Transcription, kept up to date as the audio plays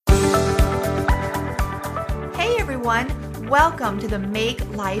everyone. Welcome to the Make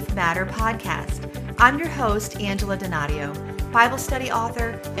Life Matter podcast. I'm your host, Angela Donadio, Bible study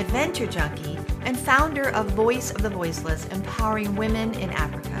author, adventure junkie, and founder of Voice of the Voiceless, empowering women in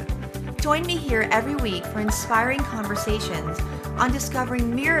Africa. Join me here every week for inspiring conversations on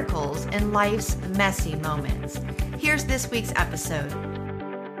discovering miracles in life's messy moments. Here's this week's episode.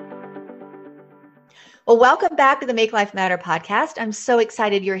 Well, welcome back to the Make Life Matter podcast. I'm so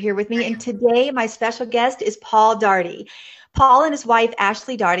excited you're here with me. And today, my special guest is Paul Daugherty. Paul and his wife,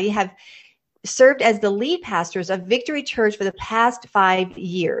 Ashley Daugherty, have served as the lead pastors of Victory Church for the past 5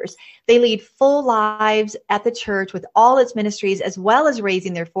 years. They lead full lives at the church with all its ministries, as well as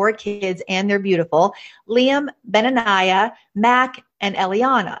raising their 4 kids, and they're beautiful, Liam, Benaniah, Mac, and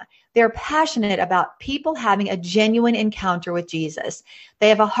Eliana. They're passionate about people having a genuine encounter with Jesus. They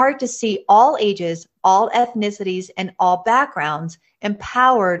have a heart to see all ages, all ethnicities, and all backgrounds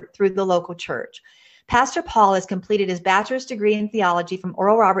empowered through the local church. Pastor Paul has completed his bachelor's degree in theology from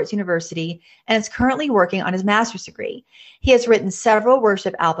Oral Roberts University and is currently working on his master's degree. He has written several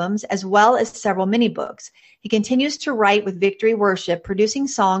worship albums as well as several mini books. He continues to write with Victory Worship, producing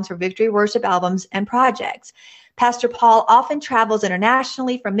songs for Victory Worship albums and projects. Pastor Paul often travels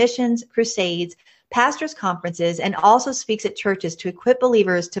internationally for missions, crusades, pastors' conferences, and also speaks at churches to equip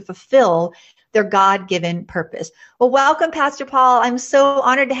believers to fulfill their God-given purpose. Well, welcome, Pastor Paul. I'm so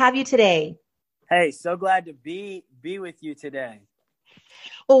honored to have you today. Hey, so glad to be with you today.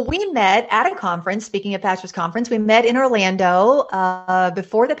 Well, we met at a conference, speaking of Pastors Conference, we met in Orlando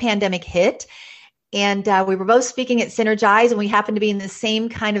before the pandemic hit. And we were both speaking at Synergize, and we happened to be in the same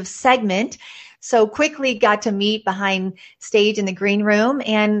kind of segment. So quickly got to meet behind stage in the green room.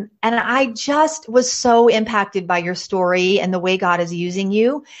 And I just was so impacted by your story and the way God is using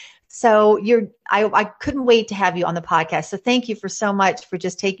you. So I couldn't wait to have you on the podcast. So thank you so much for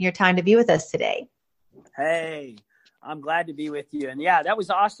just taking your time to be with us today. Hey, I'm glad to be with you. And yeah, that was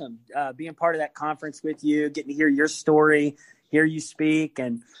awesome. Being part of that conference with you, getting to hear your story, hear you speak.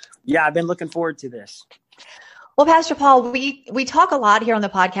 And yeah, I've been looking forward to this. Well, Pastor Paul, we talk a lot here on the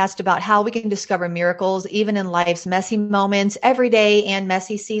podcast about how we can discover miracles, even in life's messy moments, every day and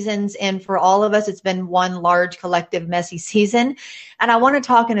messy seasons. And for all of us, it's been one large collective messy season. And I want to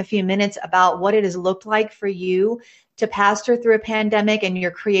talk in a few minutes about what it has looked like for you to pastor through a pandemic and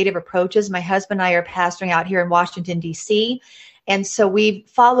your creative approaches. My husband and I are pastoring out here in Washington, D.C. And so we've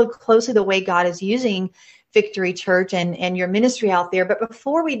followed closely the way God is using Victory Church and your ministry out there. But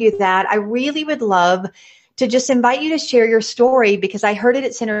before we do that, I really would love to just invite you to share your story, because I heard it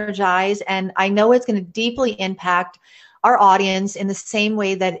at Synergize, and I know it's going to deeply impact our audience in the same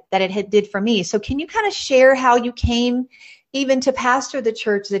way that it did for me. So can you kind of share how you came even to pastor the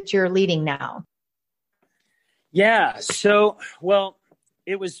church that you're leading now? Yeah. So, well,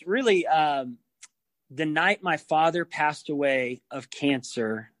 it was really the night my father passed away of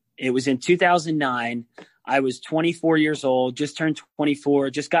cancer. It was in 2009. I was 24 years old, just turned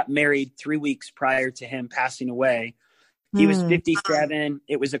 24, just got married 3 weeks prior to him passing away. He was 57.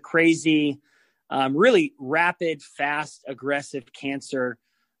 It was a crazy, really rapid, fast, aggressive cancer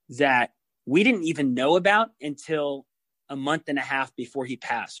that we didn't even know about until a month and a half before he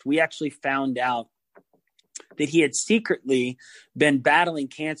passed. We actually found out that he had secretly been battling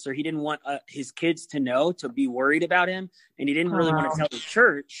cancer. He didn't want his kids to know, to be worried about him, and he didn't really want to tell the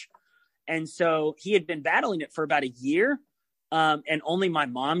church. And so he had been battling it for about a year, and only my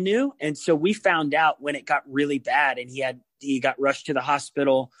mom knew. And so we found out when it got really bad, and he got rushed to the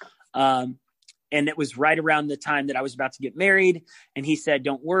hospital. And it was right around the time that I was about to get married. And he said,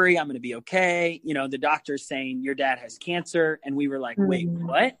 "Don't worry, I'm going to be okay." You know, the doctor's saying your dad has cancer. And we were like, wait,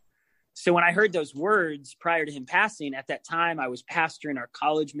 what? So when I heard those words prior to him passing, at that time, I was pastoring our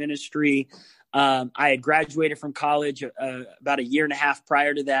college ministry. I had graduated from college about a year and a half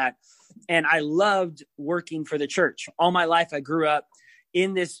prior to that. And I loved working for the church. All my life, I grew up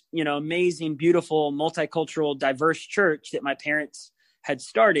in this, amazing, beautiful, multicultural, diverse church that my parents had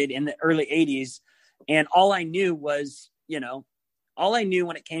started in the early 80s. And all I knew was, all I knew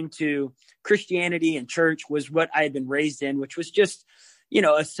when it came to Christianity and church was what I had been raised in, which was just,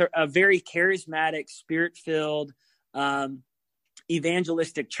 a very charismatic, spirit-filled,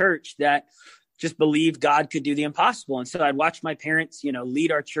 evangelistic church that just believed God could do the impossible. And so I'd watch my parents,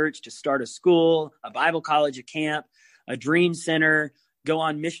 lead our church to start a school, a Bible college, a camp, a dream center, go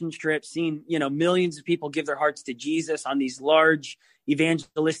on mission trips, seeing, millions of people give their hearts to Jesus on these large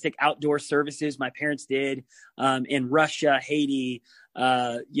evangelistic outdoor services my parents did in Russia, Haiti,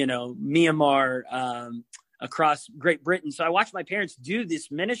 Myanmar, across Great Britain. So I watched my parents do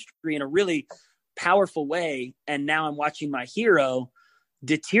this ministry in a really powerful way. And now I'm watching my hero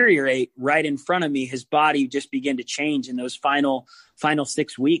deteriorate right in front of me. His body just began to change in those final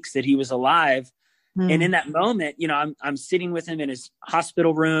 6 weeks that he was alive. And in that moment, I'm sitting with him in his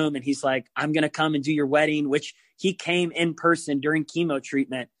hospital room, and he's like, I'm going to come and do your wedding, which he came in person during chemo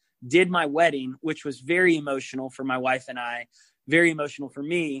treatment, did my wedding, which was very emotional for my wife and I, very emotional for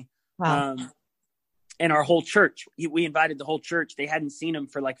me. Wow. And our whole church, we invited the whole church. They hadn't seen him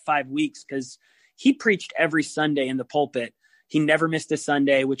for like 5 weeks because he preached every Sunday in the pulpit. He never missed a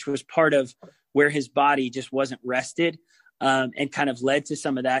Sunday, which was part of where his body just wasn't rested, and kind of led to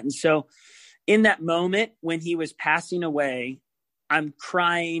some of that. And so in that moment when he was passing away, I'm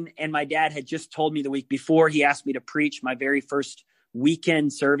crying. And my dad had just told me the week before, he asked me to preach my very first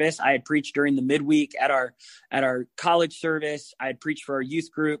weekend service. I had preached during the midweek at our college service. I had preached for our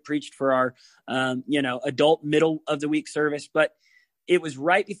youth group, preached for our, adult middle of the week service. But it was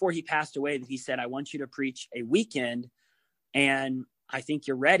right before he passed away that he said, I want you to preach a weekend, and I think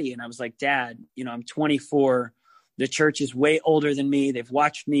you're ready. And I was like, Dad, I'm 24. The church is way older than me. They've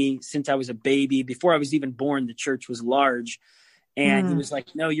watched me since I was a baby. Before I was even born, the church was large. And he was like,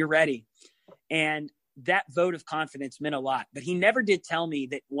 no, you're ready. And that vote of confidence meant a lot. But he never did tell me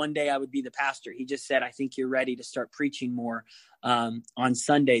that one day I would be the pastor. He just said, I think you're ready to start preaching more on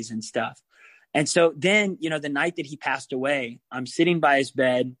Sundays and stuff. And so then, the night that he passed away, I'm sitting by his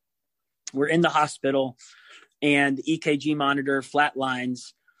bed. We're in the hospital, and the EKG monitor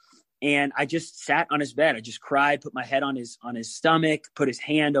flatlines. And I just sat on his bed. I just cried, put my head on his stomach, put his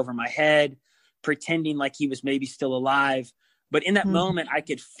hand over my head, pretending like he was maybe still alive. But in that moment, I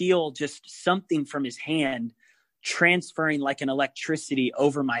could feel just something from his hand transferring like an electricity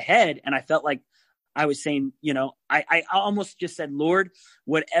over my head. And I felt like I was saying, I almost just said, Lord,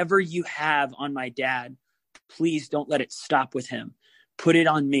 whatever you have on my dad, please don't let it stop with him. Put it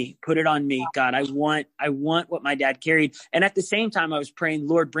on me. Put it on me, God. I want what my dad carried. And at the same time, I was praying,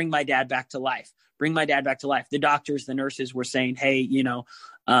 Lord, bring my dad back to life. Bring my dad back to life. The doctors, the nurses were saying, hey,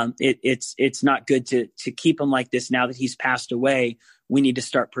 it's not good to keep him like this now that he's passed away. We need to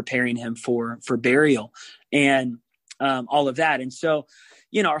start preparing him for burial and all of that. And so,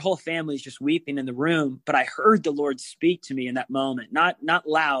 our whole family is just weeping in the room. But I heard the Lord speak to me in that moment, not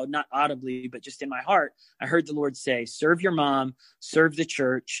loud, not audibly, but just in my heart. I heard the Lord say, serve your mom, serve the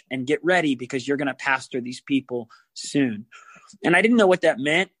church, and get ready because you're going to pastor these people soon. And I didn't know what that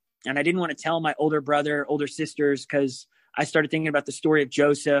meant. And I didn't want to tell my older brother, older sisters, because I started thinking about the story of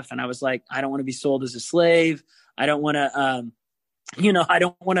Joseph. And I was like, I don't want to be sold as a slave. I don't want to, I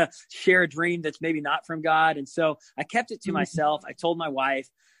don't want to share a dream that's maybe not from God. And so I kept it to myself. I told my wife,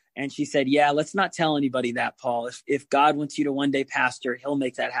 and she said, yeah, let's not tell anybody that, Paul. If God wants you to one day pastor, he'll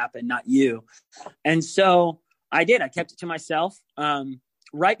make that happen, not you. And so I did. I kept it to myself.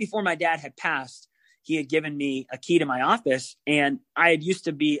 Right before my dad had passed, he had given me a key to my office, and I had used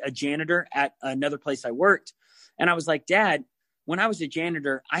to be a janitor at another place I worked. And I was like, Dad, when I was a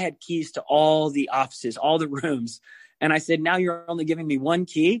janitor, I had keys to all the offices, all the rooms. And I said, now you're only giving me one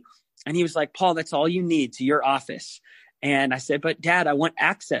key. And he was like, Paul, that's all you need to your office. And I said, but Dad, I want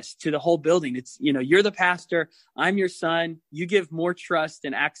access to the whole building. It's, you're the pastor. I'm your son. You give more trust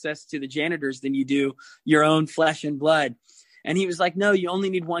and access to the janitors than you do your own flesh and blood. And he was like, no, you only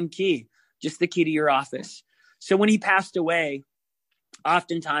need one key, just the key to your office. So when he passed away,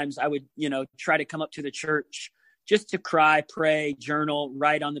 oftentimes I would, try to come up to the church just to cry, pray, journal,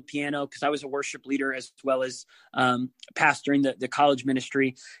 write on the piano, because I was a worship leader as well as pastoring the college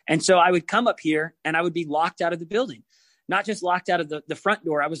ministry. And so I would come up here and I would be locked out of the building, not just locked out of the front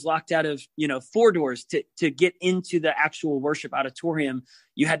door. I was locked out of, 4 doors to get into the actual worship auditorium.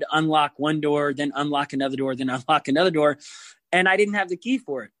 You had to unlock one door, then unlock another door, then unlock another door. And I didn't have the key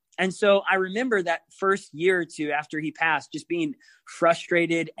for it. And so I remember that first year or two after he passed, just being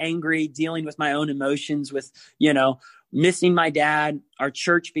frustrated, angry, dealing with my own emotions with, missing my dad. Our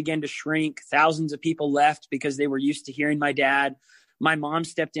church began to shrink. Thousands of people left because they were used to hearing my dad. My mom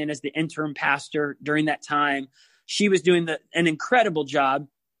stepped in as the interim pastor during that time. She was doing an incredible job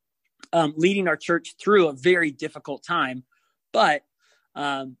leading our church through a very difficult time. But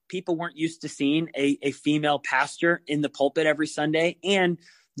people weren't used to seeing a female pastor in the pulpit every Sunday. And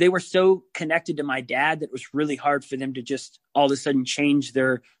they were so connected to my dad that it was really hard for them to just all of a sudden change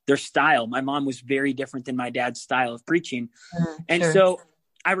their style. My mom was very different than my dad's style of preaching. And sure. So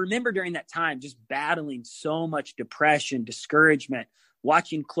I remember during that time just battling so much depression, discouragement,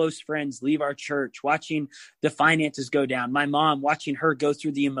 watching close friends leave our church, watching the finances go down. My mom, watching her go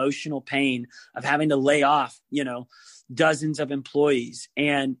through the emotional pain of having to lay off, dozens of employees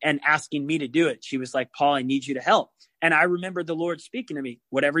and asking me to do it. She was like, Paul, I need you to help. And I remember the Lord speaking to me,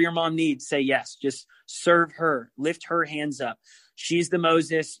 whatever your mom needs, say yes, just serve her, lift her hands up. She's the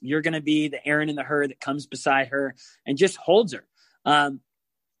Moses. You're going to be the Aaron and the Hur that comes beside her and just holds her.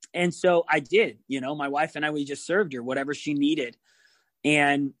 And so I did, my wife and I, we just served her, whatever she needed.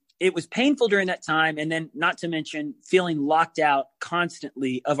 And it was painful during that time. And then not to mention feeling locked out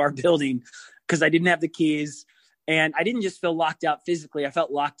constantly of our building because I didn't have the keys. And I didn't just feel locked out physically. I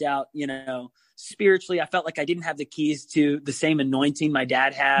felt locked out, spiritually. I felt like I didn't have the keys to the same anointing my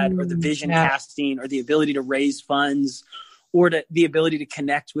dad had, or the vision casting, or the ability to raise funds, or the ability to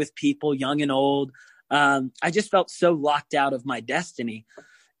connect with people, young and old. I just felt so locked out of my destiny.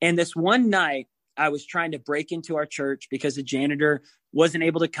 And this one night, I was trying to break into our church because the janitor wasn't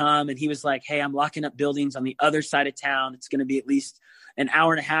able to come. And he was like, hey, I'm locking up buildings on the other side of town. It's going to be at least an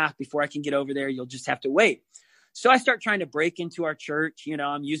hour and a half before I can get over there. You'll just have to wait. So I start trying to break into our church.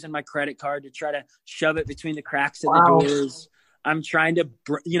 I'm using my credit card to try to shove it between the cracks of the doors. I'm trying to,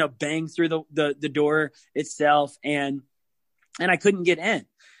 bang through the door itself. And I couldn't get in.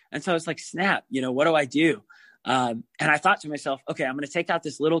 And so I was like, snap, what do I do? And I thought to myself, okay, I'm going to take out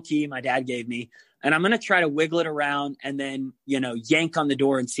this little key my dad gave me, and I'm going to try to wiggle it around and then, yank on the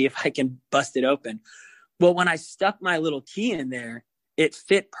door and see if I can bust it open. Well, when I stuck my little key in there, it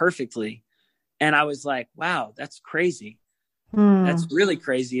fit perfectly. And I was like, wow, that's crazy. That's really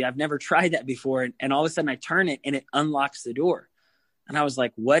crazy. I've never tried that before. And all of a sudden I turn it and it unlocks the door. And I was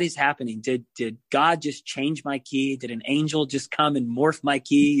like, what is happening? Did God just change my key? Did an angel just come and morph my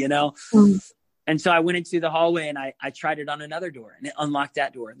key, And so I went into the hallway and I tried it on another door and it unlocked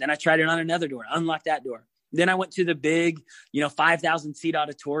that door. Then I tried it on another door, unlocked that door. Then I went to the big, 5,000 seat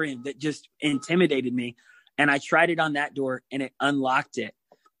auditorium that just intimidated me. And I tried it on that door and it unlocked it.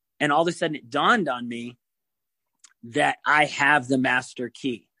 And all of a sudden it dawned on me that I have the master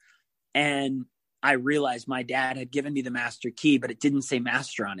key. And I realized my dad had given me the master key, but it didn't say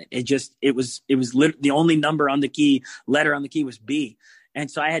master on it. It was the only number on the key, letter on the key was B. And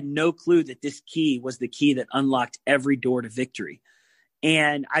so I had no clue that this key was the key that unlocked every door to victory.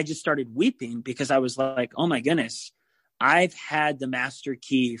 And I just started weeping because I was like, oh my goodness, I've had the master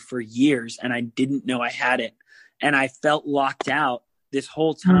key for years and I didn't know I had it. And I felt locked out this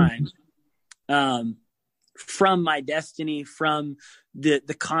whole time from my destiny, from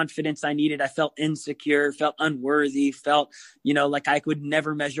the confidence I needed. I felt insecure, felt unworthy, felt, like I could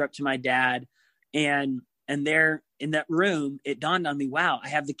never measure up to my dad. And there in that room, it dawned on me, wow, I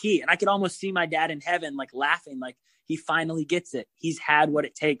have the key. And I could almost see my dad in heaven, like laughing, like he finally gets it. He's had what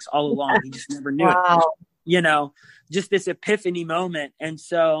it takes all along. He just never knew it, just this epiphany moment. And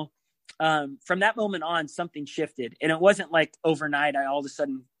so from that moment on, something shifted. And it wasn't like overnight, I all of a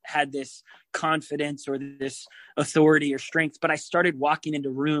sudden had this confidence or this authority or strength, but I started walking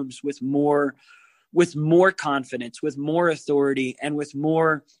into rooms with more confidence, with more authority, and with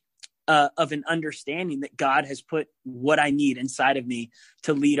more of an understanding that God has put what I need inside of me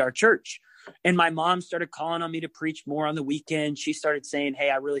to lead our church. And my mom started calling on me to preach more on the weekend. She started saying, hey,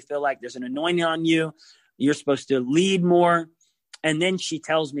 I really feel like there's an anointing on you. You're supposed to lead more. And then she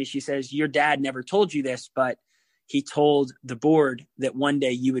tells me, she says, your dad never told you this, but he told the board that one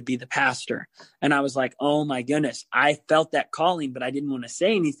day you would be the pastor. And I was like, oh my goodness, I felt that calling, but I didn't want to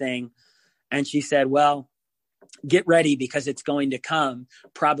say anything. And she said, well, get ready because it's going to come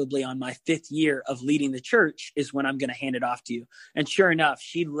probably on my 5th year of leading the church is when I'm going to hand it off to you. And sure enough,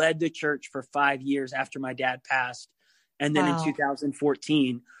 she led the church for 5 years after my dad passed. And then in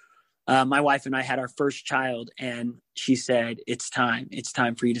 2014, my wife and I had our first child, and she said, it's time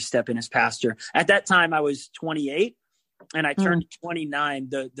for you to step in as pastor. At that time, I was 28 and I turned 29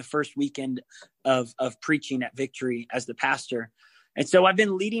 the first weekend of preaching at Victory as the pastor. And so I've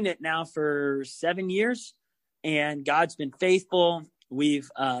been leading it now for 7 years. And God's been faithful. We've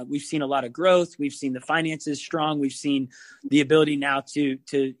seen a lot of growth. We've seen the finances strong. We've seen the ability now to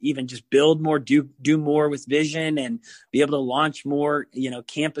even just build more, do more with vision, and be able to launch more,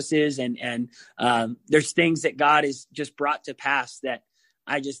 campuses. And there's things that God has just brought to pass that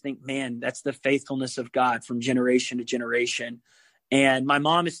I just think, man, that's the faithfulness of God from generation to generation. And my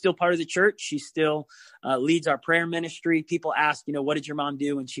mom is still part of the church. She still leads our prayer ministry. People ask, what did your mom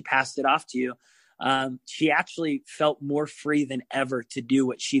do when she passed it off to you? She actually felt more free than ever to do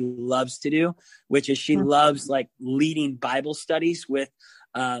what she loves to do, which is she loves like leading Bible studies with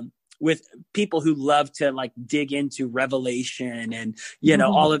people who love to like dig into Revelation and,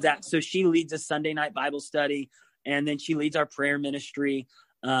 all of that. So she leads a Sunday night Bible study, and then she leads our prayer ministry.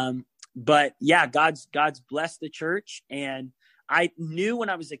 But yeah, God's blessed the church. And I knew when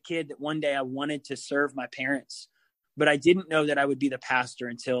I was a kid that one day I wanted to serve my parents, but I didn't know that I would be the pastor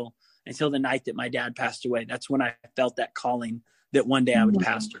until until the night that my dad passed away. That's when I felt that calling that one day I would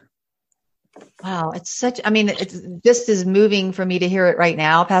pastor. Wow. It's just as moving for me to hear it right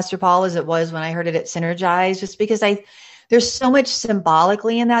now, Pastor Paul, as it was when I heard it at Synergize, just because there's so much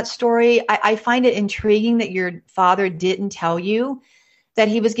symbolically in that story. I find it intriguing that your father didn't tell you that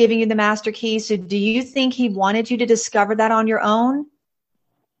he was giving you the master key. So do you think he wanted you to discover that on your own?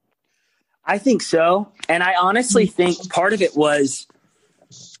 I think so. And I honestly think part of it was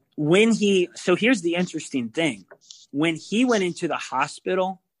so here's the interesting thing. When he went into the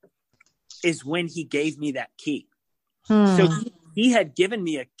hospital is when he gave me that key. So he had given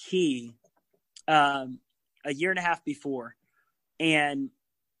me a key a year and a half before. And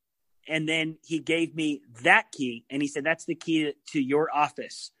then he gave me that key and he said, that's the key to your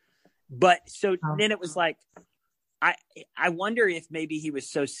office. But so then it was like, I wonder if maybe he was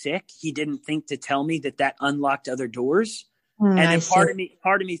so sick, he didn't think to tell me that unlocked other doors. And then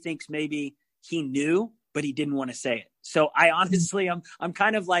part of me thinks maybe he knew, but he didn't want to say it. So I honestly, I'm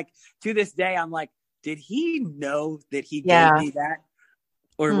kind of like, to this day, I'm like, did he know that he gave me that?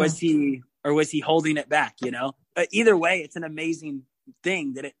 Or was he holding it back? Either way, it's an amazing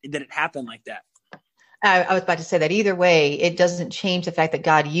thing that it happened like that. I was about to say that either way, it doesn't change the fact that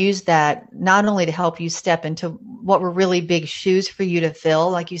God used that not only to help you step into what were really big shoes for you to fill,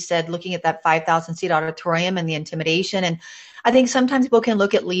 like you said, looking at that 5,000 seat auditorium and the intimidation. And I think sometimes people can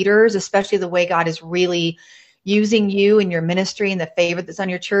look at leaders, especially the way God is really using you and your ministry and the favor that's on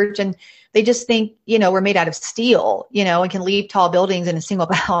your church. And they just think, we're made out of steel, and can leap tall buildings in a single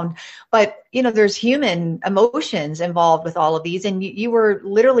bound. But, there's human emotions involved with all of these. And you were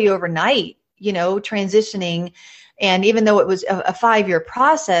literally overnight, transitioning. And even though it was a 5-year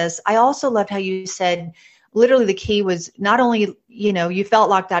process, I also loved how you said, literally the key was not only, you felt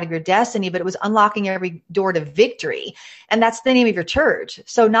locked out of your destiny, but it was unlocking every door to victory. And that's the name of your church.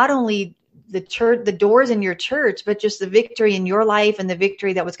 So not only the church, the doors in your church, but just the victory in your life and the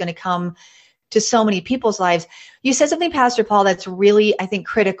victory that was going to come to so many people's lives. You said something, Pastor Paul, that's really, I think,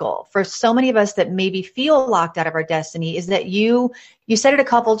 critical for so many of us that maybe feel locked out of our destiny, is that you said it a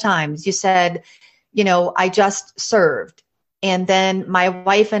couple times. You said, I just served. And then my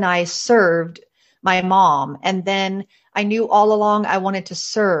wife and I served my mom. And then I knew all along I wanted to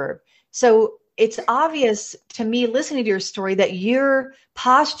serve. So it's obvious to me, listening to your story, that your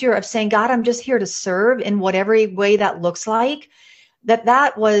posture of saying, God, I'm just here to serve in whatever way that looks like,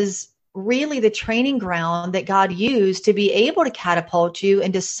 that was really the training ground that God used to be able to catapult you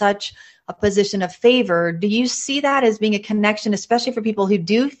into such a position of favor. Do you see that as being a connection, especially for people who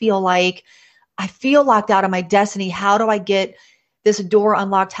do feel like, I feel locked out of my destiny? How do I get this door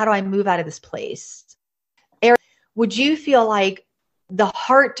unlocked? How do I move out of this place? Eric, would you feel like the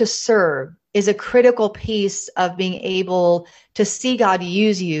heart to serve is a critical piece of being able to see God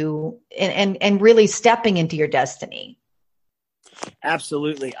use you and really stepping into your destiny?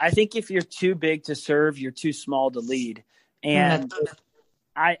 Absolutely. I think if you're too big to serve, you're too small to lead. And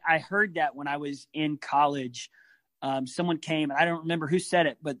I heard that when I was in college. Someone came, and I don't remember who said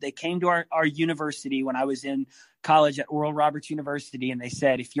it, but they came to our university when I was in college at Oral Roberts University. And they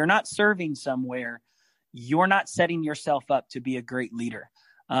said, if you're not serving somewhere, you're not setting yourself up to be a great leader.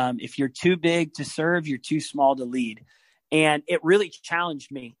 If you're too big to serve, you're too small to lead. And it really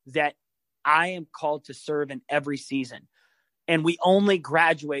challenged me that I am called to serve in every season. And we only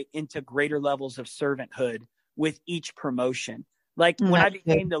graduate into greater levels of servanthood with each promotion. Like when I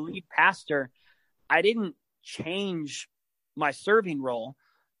became the lead pastor, I didn't change my serving role.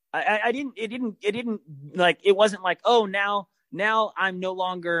 It wasn't like, oh, now I'm no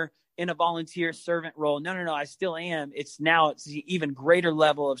longer in a volunteer servant role. No. I still am. It's an even greater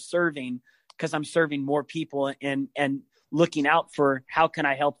level of serving because I'm serving more people and looking out for how can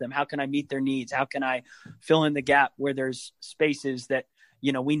I help them? How can I meet their needs? How can I fill in the gap where there's spaces that,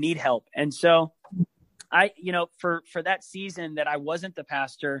 we need help? And so for that season that I wasn't the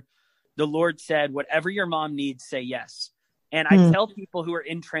pastor, the Lord said, whatever your mom needs, say yes. And I tell people who are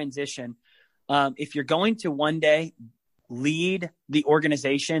in transition, if you're going to one day lead the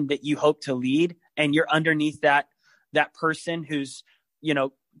organization that you hope to lead, and you're underneath that person who's,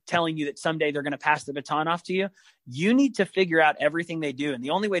 telling you that someday they're going to pass the baton off to you, you need to figure out everything they do. And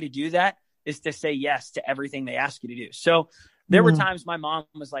the only way to do that is to say yes to everything they ask you to do. So there were times my mom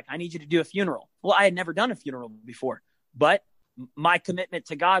was like, I need you to do a funeral. Well, I had never done a funeral before, but my commitment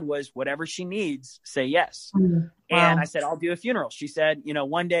to God was whatever she needs, say yes. Wow. And I said, I'll do a funeral. She said,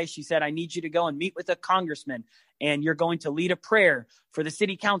 one day she said, I need you to go and meet with a congressman and you're going to lead a prayer for the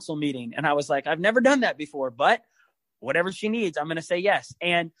city council meeting. And I was like, I've never done that before, but whatever she needs, I'm going to say yes.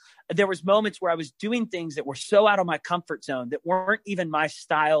 And there was moments where I was doing things that were so out of my comfort zone that weren't even my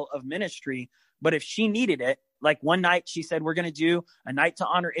style of ministry. But if she needed it, like one night she said, we're going to do a night to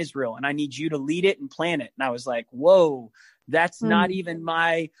honor Israel, and I need you to lead it and plan it. And I was like, whoa, that's not even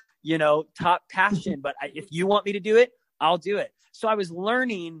my, top passion. But if you want me to do it, I'll do it. So I was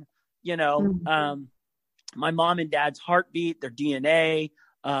learning, my mom and dad's heartbeat, their DNA,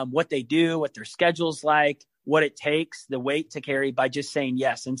 what they do, what their schedule's like, what it takes, the weight to carry by just saying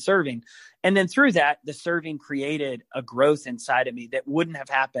yes and serving. And then through that, the serving created a growth inside of me that wouldn't have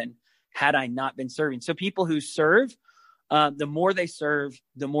happened had I not been serving. So people who serve, the more they serve,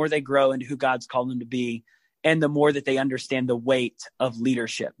 the more they grow into who God's called them to be. And the more that they understand the weight of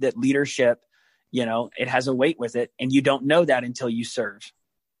leadership, that leadership, it has a weight with it. And you don't know that until you serve.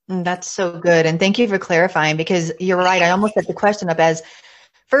 That's so good. And thank you for clarifying, because you're right. I almost set the question up as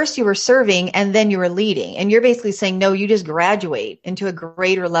first you were serving and then you were leading. And you're basically saying, no, you just graduate into a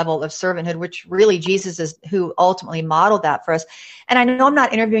greater level of servanthood, which really Jesus is who ultimately modeled that for us. And I know I'm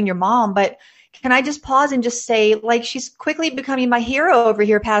not interviewing your mom, but can I just pause and just say, like, she's quickly becoming my hero over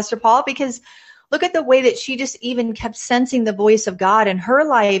here, Pastor Paul, because look at the way that she just even kept sensing the voice of God in her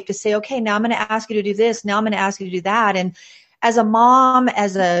life to say, okay, now I'm going to ask you to do this. Now I'm going to ask you to do that. And as a mom,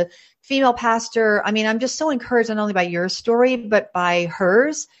 as a female pastor, I mean, I'm just so encouraged not only by your story, but by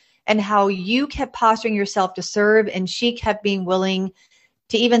hers, and how you kept posturing yourself to serve, and she kept being willing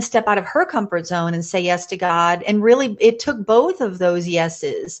to even step out of her comfort zone and say yes to God. And really, it took both of those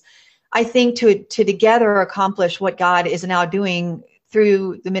yeses, I think, to together accomplish what God is now doing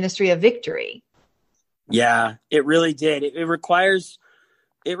through the ministry of Victory. Yeah, it really did. It requires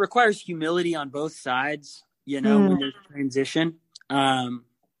humility on both sides, when there's transition. And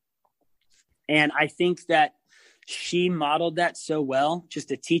I think that she modeled that so well,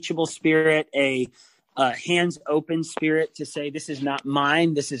 just a teachable spirit, a hands open spirit to say, this is not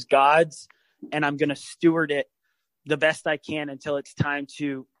mine, this is God's, and I'm going to steward it the best I can until it's time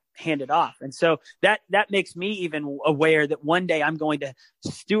to hand it off. And so that makes me even aware that one day I'm going to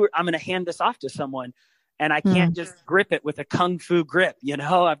hand this off to someone. And I can't just grip it with a kung fu grip.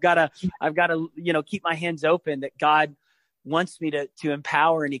 I've got to, keep my hands open, that God wants me to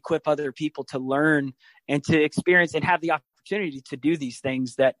empower and equip other people to learn and to experience and have the opportunity to do these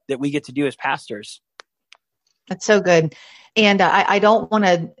things that we get to do as pastors. That's so good. And I don't want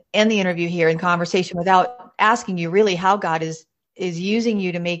to end the interview here in conversation without asking you really how God is using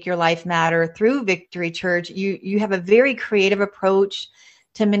you to make your life matter through Victory Church. You have a very creative approach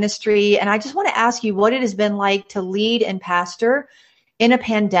to ministry. And I just want to ask you what it has been like to lead and pastor in a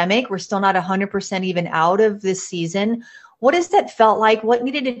pandemic. We're still not 100% even out of this season. What has that felt like? What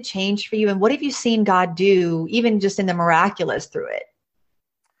needed to change for you? And what have you seen God do, even just in the miraculous through it?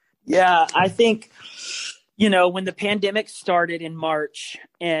 Yeah, I think, when the pandemic started in March,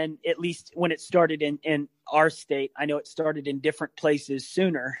 and at least when it started in our state, I know it started in different places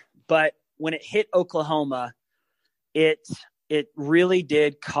sooner, but when it hit Oklahoma, it really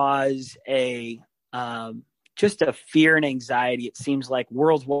did cause just a fear and anxiety. It seems like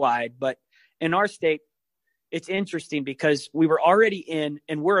worldwide, but in our state, it's interesting because we were already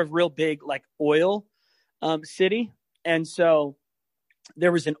and we're a real big like oil city. And so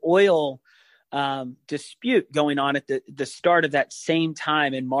there was an oil dispute going on at the start of that same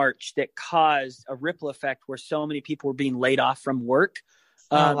time in March that caused a ripple effect where so many people were being laid off from work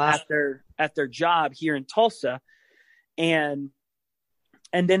at their job here in Tulsa.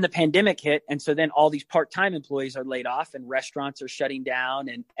 And then the pandemic hit. And so then all these part-time employees are laid off, and restaurants are shutting down,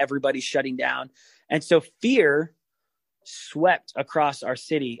 and everybody's shutting down. And so fear swept across our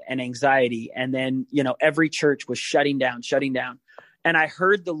city, and anxiety. And then, every church was shutting down. And I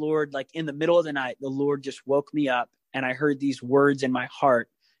heard the Lord, like in the middle of the night, the Lord just woke me up, and I heard these words in my heart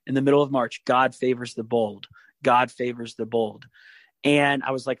in the middle of March: God favors the bold. God favors the bold. And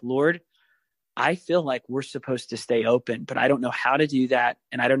I was like, Lord, I feel like we're supposed to stay open, but I don't know how to do that.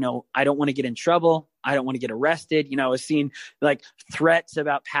 And I don't want to get in trouble. I don't want to get arrested. I was seeing like threats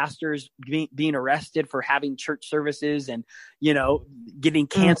about pastors being arrested for having church services and, getting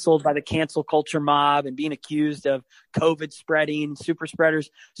canceled by the cancel culture mob and being accused of COVID spreading, super spreaders.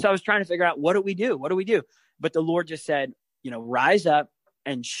 So I was trying to figure out, what do we do? What do we do? But the Lord just said, rise up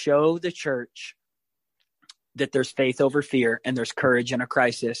and show the church that there's faith over fear and there's courage in a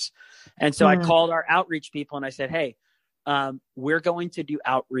crisis. And so I called our outreach people and I said, hey, we're going to do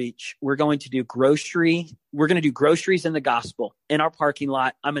outreach. We're going to do groceries in the gospel in our parking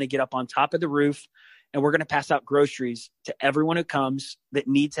lot. I'm going to get up on top of the roof, and we're going to pass out groceries to everyone who comes that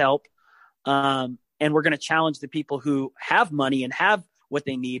needs help. And we're going to challenge the people who have money and have what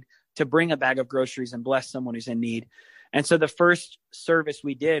they need to bring a bag of groceries and bless someone who's in need. And so the first service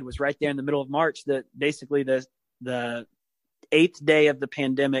we did was right there in the middle of March, basically the 8th day of the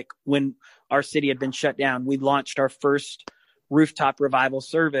pandemic, when our city had been shut down. We launched our first rooftop revival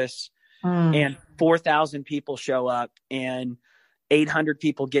service, and 4,000 people show up, and 800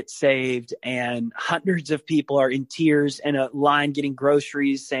 people get saved, and hundreds of people are in tears in a line getting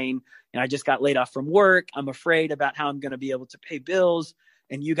groceries, saying, I just got laid off from work. I'm afraid about how I'm going to be able to pay bills,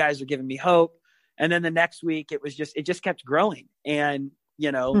 and you guys are giving me hope. And then the next week, it just kept growing. And,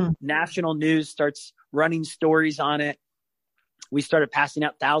 national news starts running stories on it. We started passing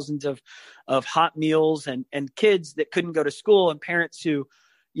out thousands of hot meals, and kids that couldn't go to school, and parents who,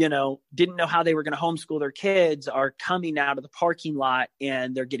 didn't know how they were going to homeschool their kids are coming out of the parking lot,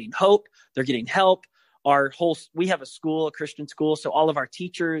 and they're getting hope. They're getting help. We have a Christian school. So all of our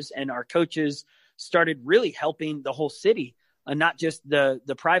teachers and our coaches started really helping the whole city, not just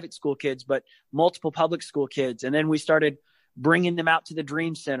the private school kids, but multiple public school kids. And then we started bringing them out to the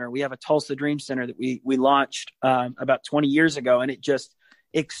Dream Center. We have a Tulsa Dream Center that we launched about 20 years ago, and it just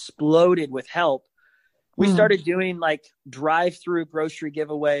exploded with help. We started doing like drive-through grocery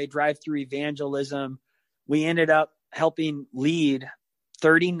giveaway, drive-through evangelism. We ended up helping lead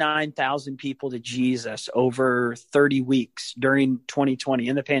 39,000 people to Jesus over 30 weeks during 2020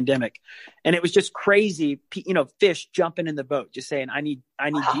 in the pandemic. And it was just crazy, fish jumping in the boat, just saying, I need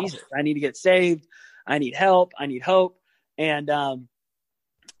Jesus. I need to get saved. I need help. I need hope. And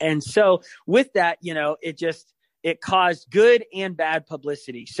so with that, it caused good and bad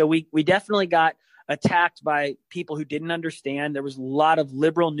publicity. So we definitely got attacked by people who didn't understand. There was a lot of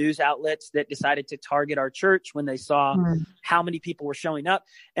liberal news outlets that decided to target our church when they saw how many people were showing up.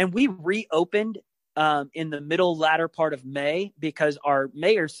 And we reopened in the latter part of May, because our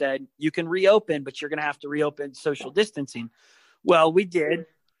mayor said, you can reopen, but you're going to have to reopen social distancing. Well, we did.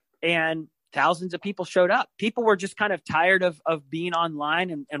 And thousands of people showed up. People were just kind of tired of being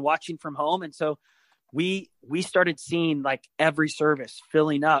online and watching from home. And so we started seeing like every service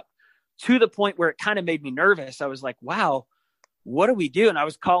filling up, to the point where it kind of made me nervous. I was like, wow, what do we do? And I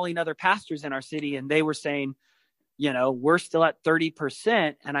was calling other pastors in our city, and they were saying, we're still at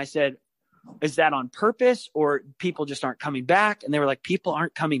 30%. And I said, is that on purpose, or people just aren't coming back? And they were like, people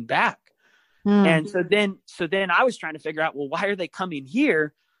aren't coming back. And so then I was trying to figure out, well, why are they coming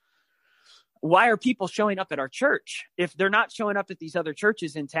here? Why are people showing up at our church if they're not showing up at these other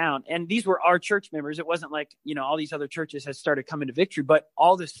churches in town? And these were our church members. It wasn't like, all these other churches had started coming to Victory, but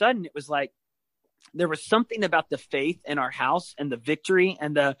all of a sudden it was like, there was something about the faith in our house and the Victory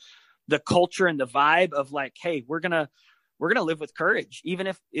and the culture and the vibe of like, hey, we're going to live with courage,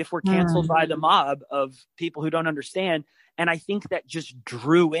 even if we're canceled by the mob of people who don't understand. And I think that just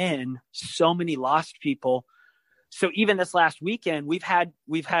drew in so many lost people. So even this last weekend, we've had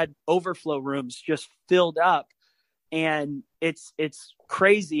overflow rooms just filled up, and it's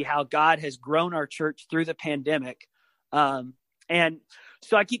crazy how God has grown our church through the pandemic. And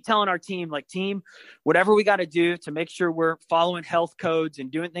so I keep telling our team, whatever we got to do to make sure we're following health codes and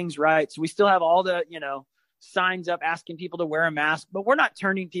doing things right. So we still have all the, signs up asking people to wear a mask, but we're not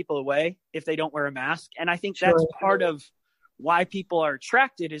turning people away if they don't wear a mask. And I think that's part of why people are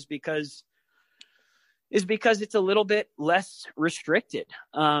attracted, is because it's a little bit less restricted.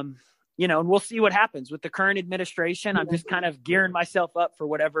 And we'll see what happens with the current administration. I'm just kind of gearing myself up for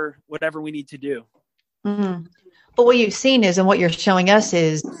whatever we need to do. Mm-hmm. But what you've seen is, and what you're showing us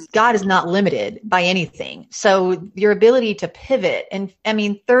is, God is not limited by anything. So your ability to pivot, and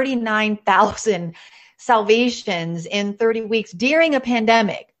 39,000 salvations in 30 weeks during a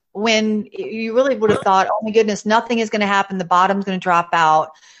pandemic, when you really would have thought, oh my goodness, nothing is going to happen. The bottom's going to drop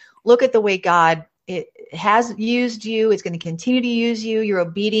out. Look at the way God has used you. It's going to continue to use you, your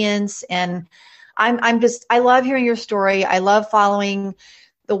obedience. And I love hearing your story. I love following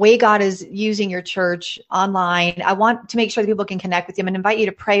the way God is using your church online. I want to make sure that people can connect with you. I'm going to invite you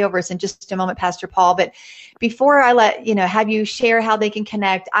to pray over us in just a moment, Pastor Paul. But before I have you share how they can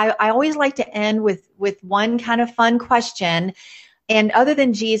connect, I always like to end with one kind of fun question. And other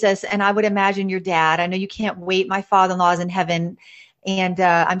than Jesus, and I would imagine your dad, I know you can't wait. My father-in-law is in heaven, and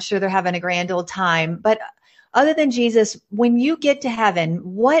I'm sure they're having a grand old time. But other than Jesus, when you get to heaven,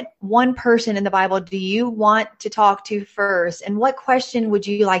 what one person in the Bible do you want to talk to first? And what question would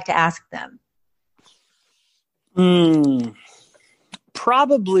you like to ask them?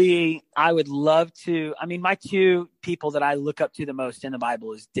 Probably I would love to. My two people that I look up to the most in the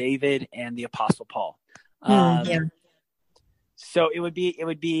Bible is David and the Apostle Paul. So it would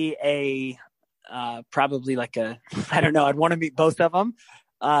be a probably like a, I don't know, I'd want to meet both of them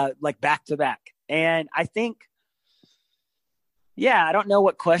like back to back. And I think, I don't know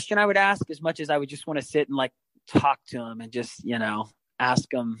what question I would ask as much as I would just want to sit and like talk to them and just, ask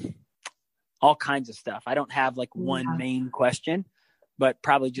them all kinds of stuff. I don't have like one main question, but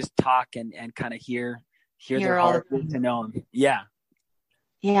probably just talk and kind of hear their heart, to know them. Yeah.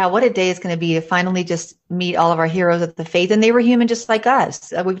 Yeah, what a day it's going to be to finally just meet all of our heroes of the faith. And they were human just like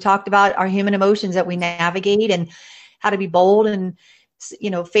us. We've talked about our human emotions that we navigate and how to be bold and,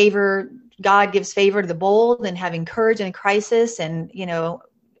 God gives favor to the bold, and having courage in a crisis, and,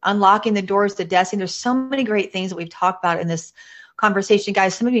 unlocking the doors to destiny. There's so many great things that we've talked about in this conversation.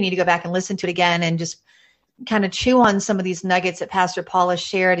 Guys, some of you need to go back and listen to it again and just kind of chew on some of these nuggets that Pastor Paul has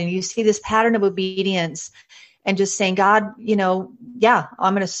shared. And you see this pattern of obedience and just saying, God, I'm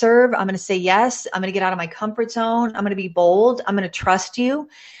going to serve. I'm going to say yes. I'm going to get out of my comfort zone. I'm going to be bold. I'm going to trust you.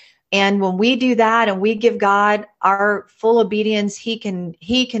 And when we do that and we give God our full obedience, he can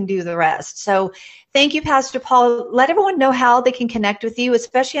do the rest. So thank you, Pastor Paul. Let everyone know how they can connect with you,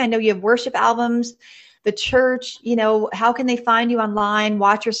 especially I know you have worship albums, the church, how can they find you online,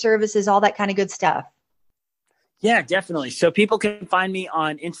 watch your services, all that kind of good stuff? Yeah, definitely. So people can find me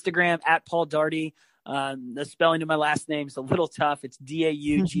on Instagram at Paul Daugherty. The spelling of my last name is a little tough. It's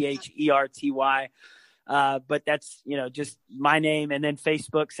Daugherty. But that's, just my name. And then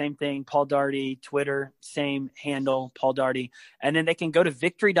Facebook, same thing, Paul Daugherty. Twitter, same handle, Paul Daugherty. And then they can go to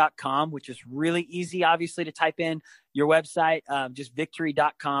victory.com, which is really easy, obviously, to type in your website, just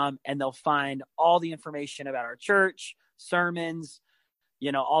victory.com, and they'll find all the information about our church, sermons,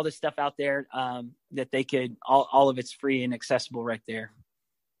 all the stuff out there that they could, all of it's free and accessible right there.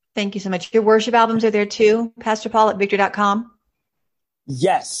 Thank you so much. Your worship albums are there too, Pastor Paul, at victory.com?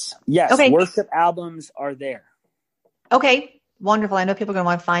 Yes. Okay. Worship albums are there. Okay. Wonderful. I know people are going to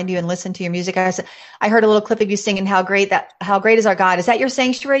want to find you and listen to your music. I heard a little clip of you singing How Great Is Our God. Is that your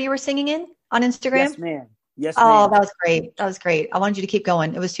sanctuary you were singing in on Instagram? Yes, ma'am. Yes, oh, ma'am. That was great. I wanted you to keep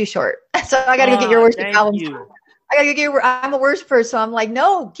going. It was too short. So I got to go get your worship albums. I got to get I'm a worshiper, so I'm like,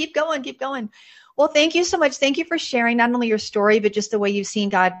 no, keep going. Well, thank you so much. Thank you for sharing not only your story, but just the way you've seen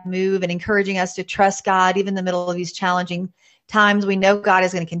God move and encouraging us to trust God, even in the middle of these challenging times. We know God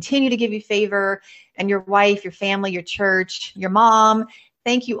is going to continue to give you favor, and your wife, your family, your church, your mom.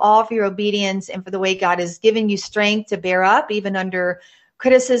 Thank you all for your obedience and for the way God has given you strength to bear up, even under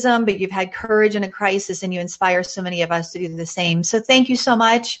criticism, but you've had courage in a crisis, and you inspire so many of us to do the same. So thank you so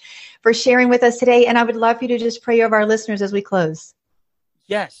much for sharing with us today. And I would love for you to just pray over our listeners as we close.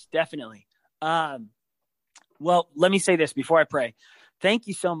 Yes, definitely. Well, let me say this before I pray. Thank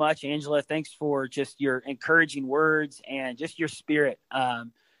you so much, Angela. Thanks for just your encouraging words and just your spirit. I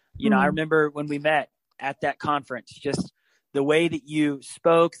remember when we met at that conference, just the way that you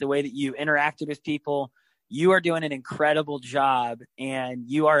spoke, the way that you interacted with people. You are doing an incredible job, and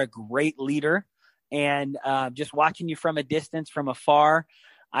you are a great leader. And just watching you from a distance, from afar,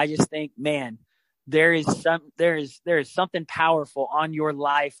 I just think, man, there is something powerful on your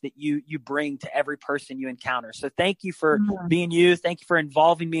life that you bring to every person you encounter. So thank you for being you. Thank you for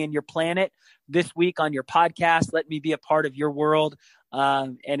involving me in your planet this week on your podcast. Let me be a part of your world.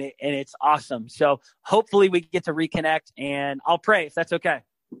 And it's awesome. So hopefully we get to reconnect, and I'll pray if that's okay.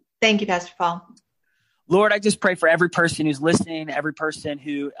 Thank you, Pastor Paul. Lord, I just pray for every person who's listening, every person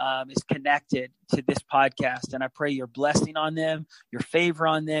who is connected to this podcast. And I pray your blessing on them, your favor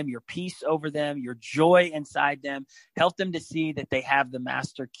on them, your peace over them, your joy inside them. Help them to see that they have the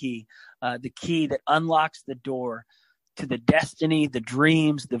master key, the key that unlocks the door to the destiny, the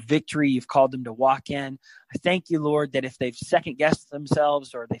dreams, the victory you've called them to walk in. I thank you, Lord, that if they've second-guessed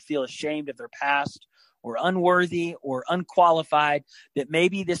themselves, or they feel ashamed of their past, or unworthy or unqualified, that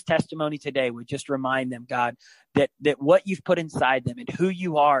maybe this testimony today would just remind them, God, that what you've put inside them and who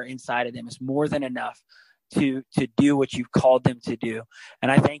you are inside of them is more than enough to do what you've called them to do.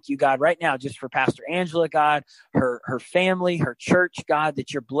 And I thank you, God, right now, just for Pastor Angela, God, her family, her church, God,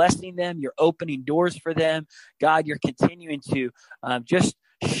 that you're blessing them, you're opening doors for them. God, you're continuing to just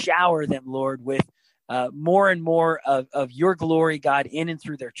shower them, Lord, with more and more of your glory, God, in and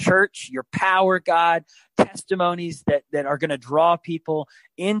through their church, your power, God, testimonies that are going to draw people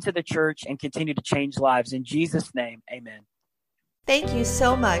into the church and continue to change lives. In Jesus' name, amen. Thank you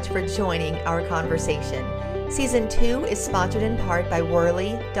so much for joining our conversation. Season 2 is sponsored in part by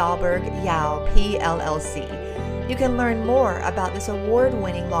Worley, Dahlberg, Yao, PLLC. You can learn more about this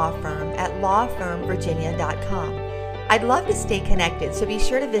award-winning law firm at lawfirmvirginia.com. I'd love to stay connected, so be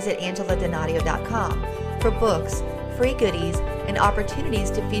sure to visit angeladonadio.com for books, free goodies, and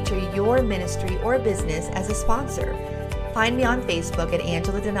opportunities to feature your ministry or business as a sponsor. Find me on Facebook at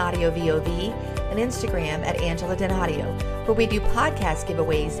Angela Donadio VOV and Instagram at Angela Donadio, where we do podcast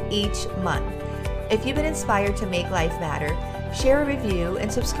giveaways each month. If you've been inspired to make life matter, Share a review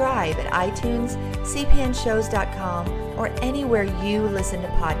and subscribe at iTunes, cpanshows.com, or anywhere you listen to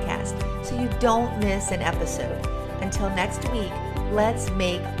podcasts so you don't miss an episode. Until next week, let's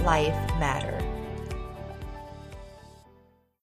make life matter.